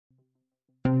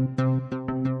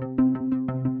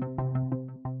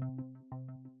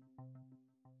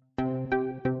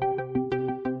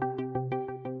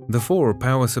The 4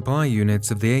 power supply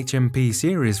units of the HMP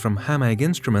series from HAMEG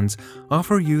Instruments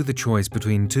offer you the choice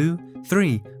between 2,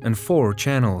 3 and 4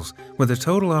 channels with a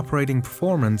total operating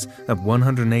performance of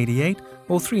 188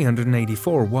 or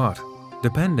 384 watt.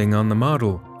 Depending on the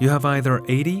model, you have either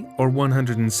 80 or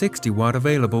 160 watt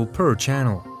available per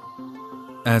channel.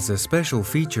 As a special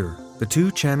feature, the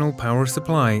 2-channel power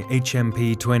supply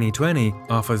HMP 2020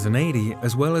 offers an 80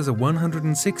 as well as a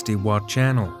 160 watt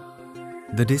channel.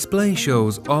 The display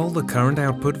shows all the current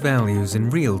output values in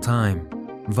real time.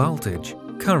 Voltage,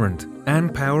 current,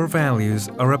 and power values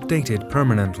are updated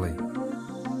permanently.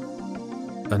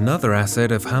 Another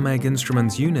asset of HAMEG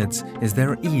Instruments units is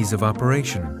their ease of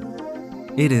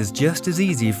operation. It is just as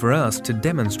easy for us to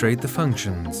demonstrate the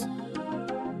functions.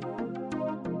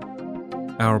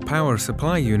 Our power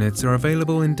supply units are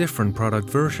available in different product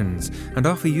versions and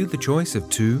offer you the choice of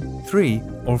 2, 3,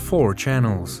 or 4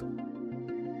 channels.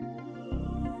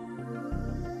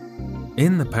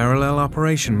 In the parallel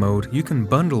operation mode, you can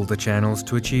bundle the channels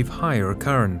to achieve higher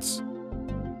currents.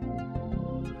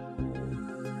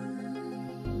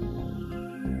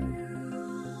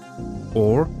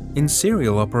 Or, in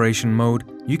serial operation mode,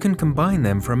 you can combine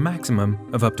them for a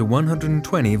maximum of up to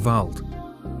 120 volt.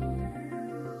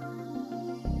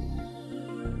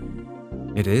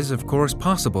 It is, of course,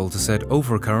 possible to set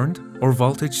overcurrent or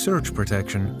voltage surge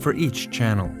protection for each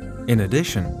channel. In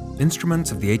addition,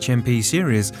 instruments of the HMP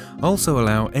series also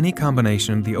allow any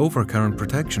combination of the overcurrent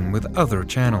protection with other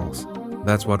channels.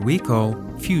 That's what we call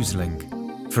fuse link.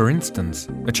 For instance,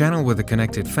 a channel with a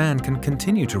connected fan can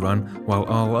continue to run while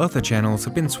all other channels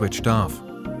have been switched off.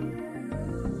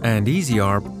 And Easy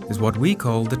ARP is what we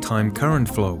call the time current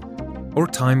flow, or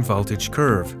time voltage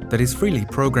curve, that is freely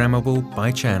programmable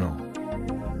by channel.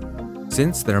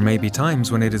 Since there may be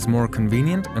times when it is more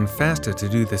convenient and faster to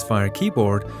do this via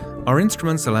keyboard, our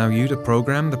instruments allow you to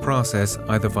program the process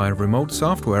either via remote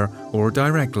software or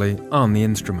directly on the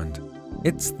instrument.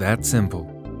 It's that simple.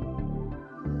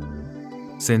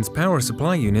 Since power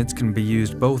supply units can be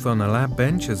used both on a lab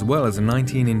bench as well as a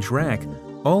 19-inch rack,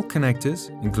 all connectors,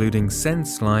 including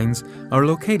sense lines, are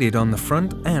located on the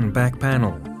front and back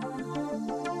panel.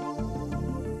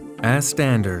 As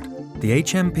standard, the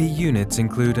HMP units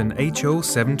include an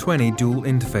HO720 dual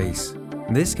interface.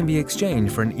 This can be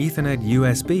exchanged for an Ethernet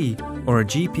USB or a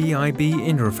GPIB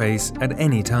interface at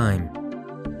any time.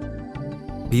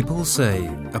 People say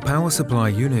a power supply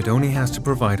unit only has to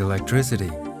provide electricity.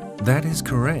 That is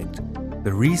correct.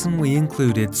 The reason we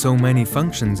included so many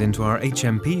functions into our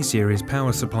HMP series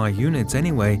power supply units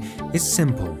anyway is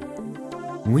simple.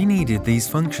 We needed these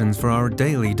functions for our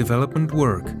daily development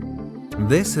work.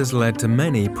 This has led to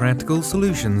many practical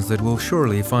solutions that will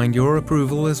surely find your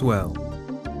approval as well.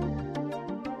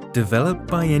 Developed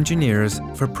by engineers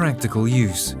for practical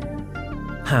use.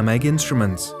 HAMEG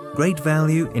Instruments, great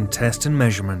value in test and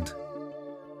measurement.